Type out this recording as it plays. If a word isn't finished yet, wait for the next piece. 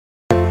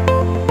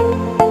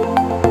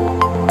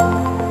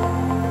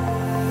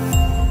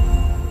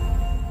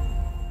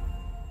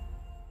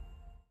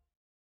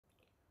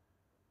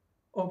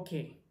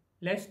Okay,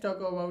 let's talk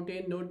about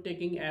a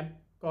note-taking app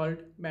called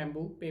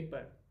Bamboo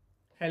Paper.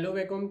 Hello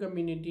Wacom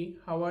community,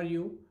 how are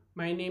you?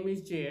 My name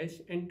is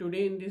JS and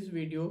today in this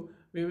video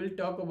we will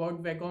talk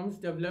about Wacom's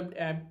developed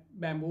app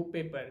Bamboo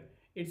Paper.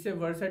 It's a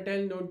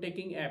versatile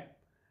note-taking app.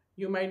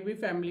 You might be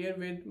familiar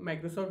with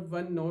Microsoft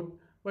OneNote,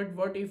 but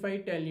what if I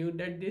tell you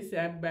that this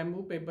app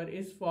Bamboo Paper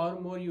is far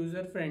more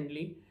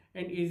user-friendly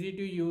and easy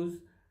to use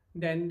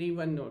than the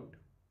OneNote.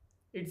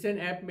 It's an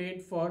app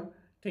made for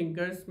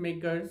thinkers,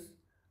 makers,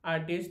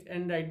 artists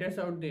and writers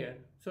out there.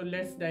 So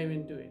let's dive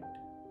into it.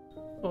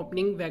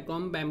 Opening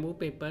Wacom Bamboo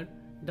Paper,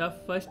 the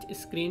first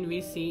screen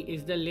we see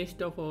is the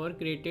list of our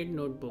created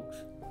notebooks.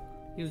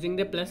 Using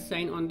the plus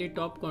sign on the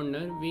top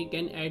corner, we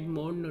can add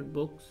more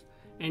notebooks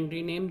and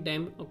rename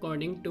them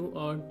according to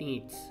our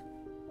needs.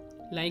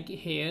 Like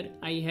here,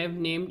 I have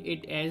named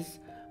it as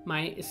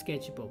my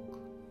sketchbook.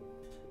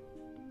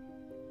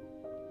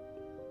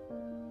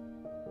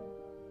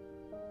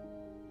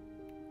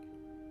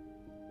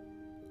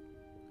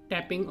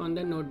 Tapping on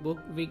the notebook,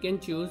 we can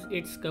choose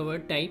its cover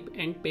type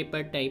and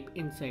paper type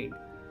inside.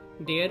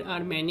 There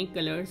are many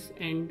colors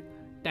and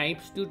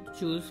types to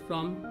choose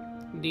from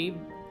the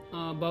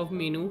above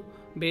menu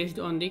based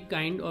on the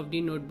kind of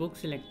the notebook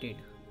selected.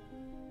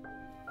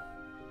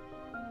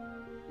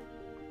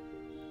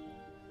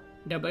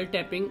 Double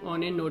tapping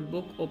on a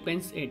notebook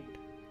opens it,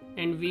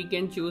 and we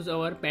can choose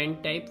our pen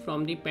type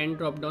from the pen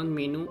drop down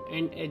menu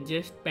and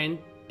adjust pen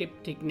tip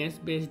thickness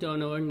based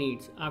on our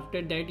needs.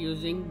 After that,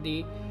 using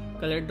the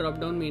color drop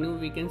down menu,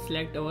 we can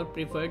select our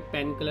preferred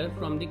pen color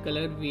from the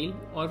color wheel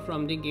or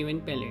from the given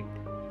palette.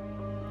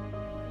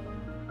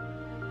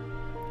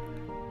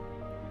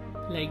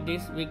 Like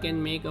this, we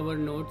can make our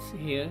notes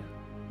here.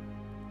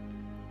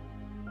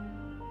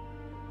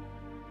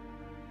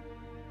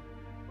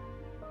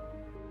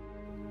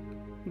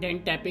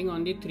 Then tapping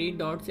on the three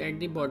dots at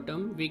the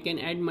bottom, we can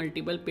add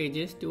multiple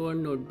pages to our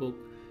notebook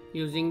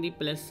using the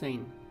plus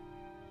sign.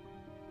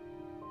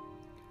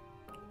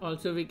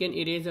 Also, we can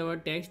erase our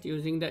text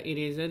using the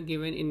eraser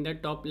given in the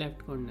top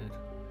left corner.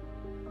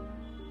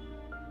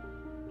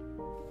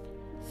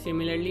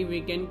 Similarly,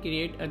 we can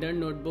create other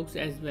notebooks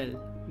as well.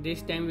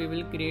 This time we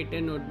will create a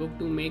notebook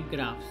to make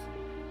graphs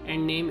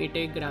and name it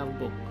a graph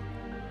book.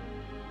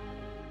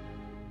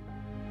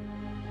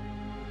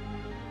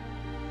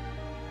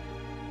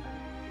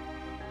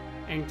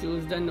 And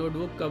choose the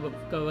notebook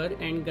cover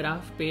and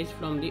graph page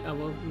from the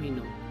above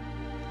menu.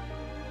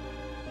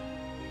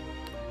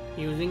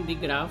 Using the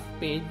graph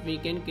page, we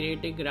can create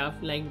a graph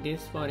like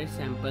this for a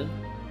sample.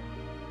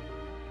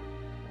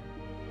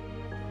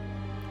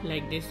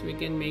 Like this, we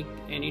can make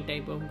any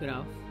type of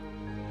graph.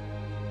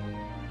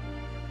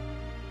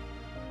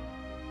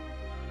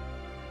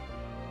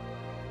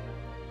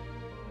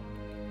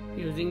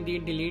 Using the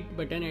delete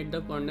button at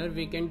the corner,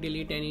 we can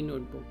delete any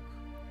notebook.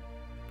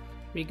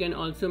 We can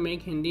also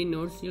make Hindi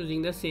notes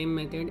using the same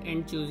method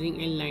and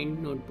choosing a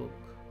lined notebook.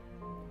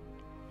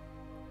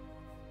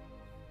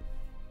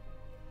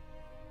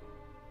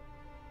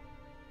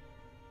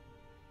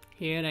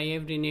 Here I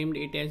have renamed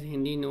it as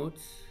Hindi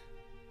Notes.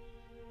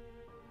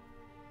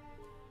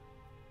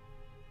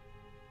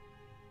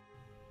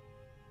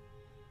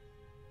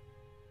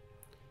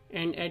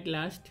 And at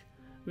last,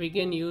 we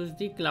can use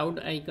the cloud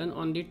icon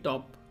on the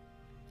top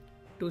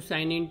to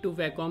sign into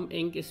Wacom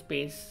Ink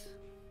Space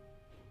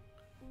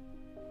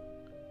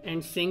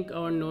and sync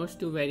our notes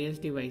to various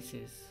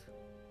devices.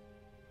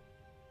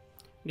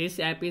 This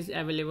app is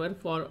available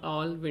for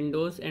all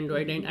Windows,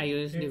 Android and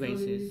iOS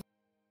devices.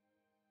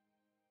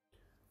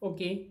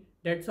 Okay,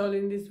 that's all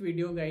in this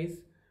video guys.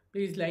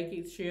 Please like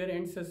it, share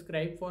and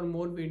subscribe for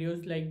more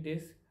videos like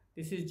this.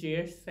 This is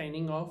JS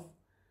signing off.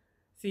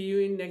 See you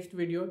in next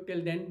video.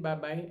 Till then, bye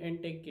bye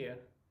and take care.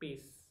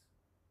 Peace.